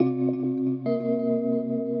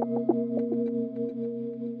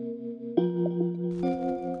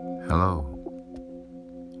Hello,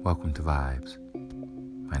 welcome to Vibes.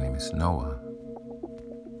 My name is Noah.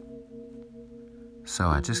 So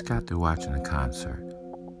I just got through watching a concert,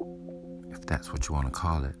 if that's what you want to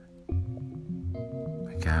call it.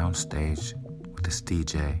 A guy on stage with this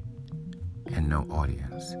DJ and no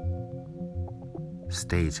audience.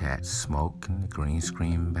 Stage had smoke and the green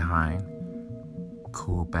screen behind,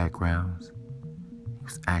 cool backgrounds. He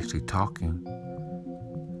was actually talking,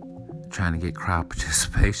 trying to get crowd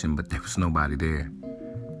participation, but there was nobody there.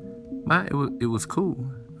 But it was cool.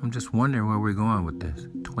 I'm just wondering where we're going with this.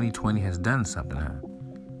 2020 has done something, huh?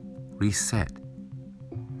 Reset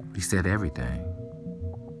everything.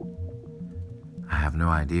 I have no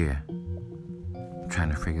idea. I'm trying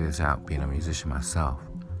to figure this out, being a musician myself.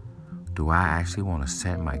 Do I actually want to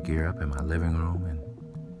set my gear up in my living room and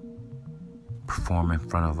perform in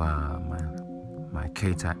front of my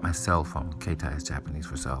K-type, my cell phone? K-type is Japanese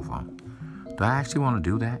for cell phone. Do I actually want to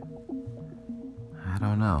do that? I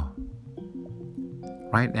don't know.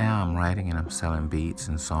 Right now I'm writing and I'm selling beats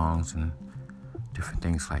and songs and different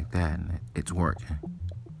things like that, and it's working.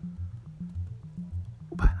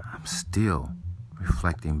 But I'm still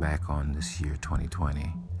reflecting back on this year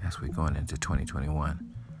 2020 as we're going into 2021.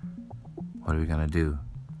 What are we going to do?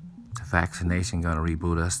 Is the vaccination going to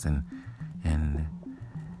reboot us and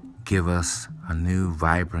give us a new,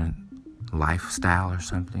 vibrant lifestyle or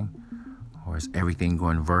something? Or is everything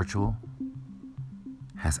going virtual?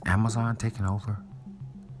 Has Amazon taken over?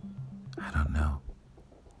 I don't know.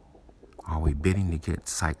 Are we bidding to get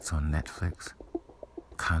sites on Netflix?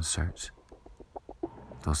 Concerts?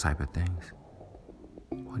 Those type of things?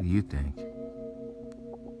 What do you think?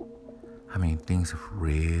 I mean, things have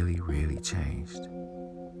really, really changed.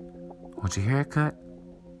 Want your haircut?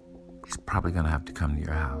 He's probably going to have to come to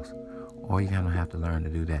your house. Or you're going to have to learn to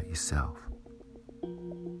do that yourself.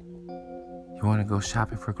 You want to go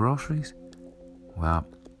shopping for groceries? Well,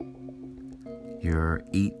 your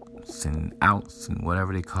eats and outs and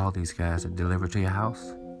whatever they call these guys that deliver to your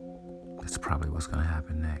house, that's probably what's going to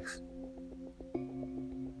happen next.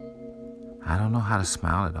 I don't know how to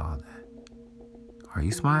smile at all that. Are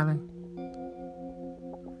you smiling?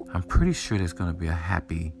 I'm pretty sure there's going to be a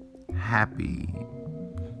happy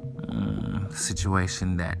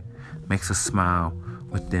situation that makes us smile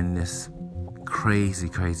within this crazy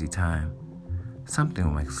time. Something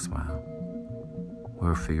will make us smile.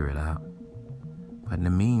 We'll figure it out. But in the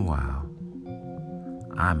meanwhile,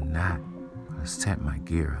 I'm not going to set my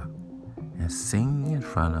gear up and sing in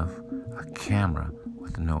front of a camera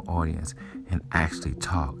with no audience and actually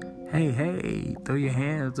talk. Hey, throw your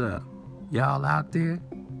hands up. Y'all out there?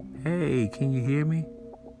 Hey, can you hear me?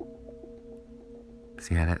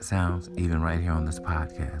 See how that sounds even right here on this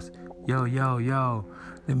podcast. Yo.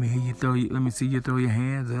 Let me see you throw your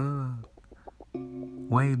hands up.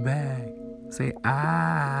 Way back. Say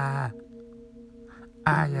yeah.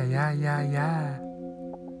 I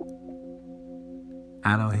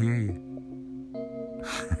don't hear you.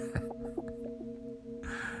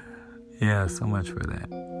 Yeah, so much for that.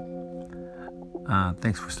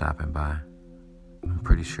 Thanks for stopping by. I'm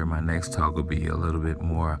pretty sure my next talk will be a little bit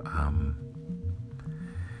more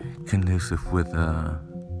conducive with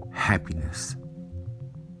happiness.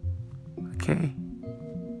 Okay?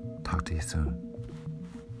 Talk to you soon.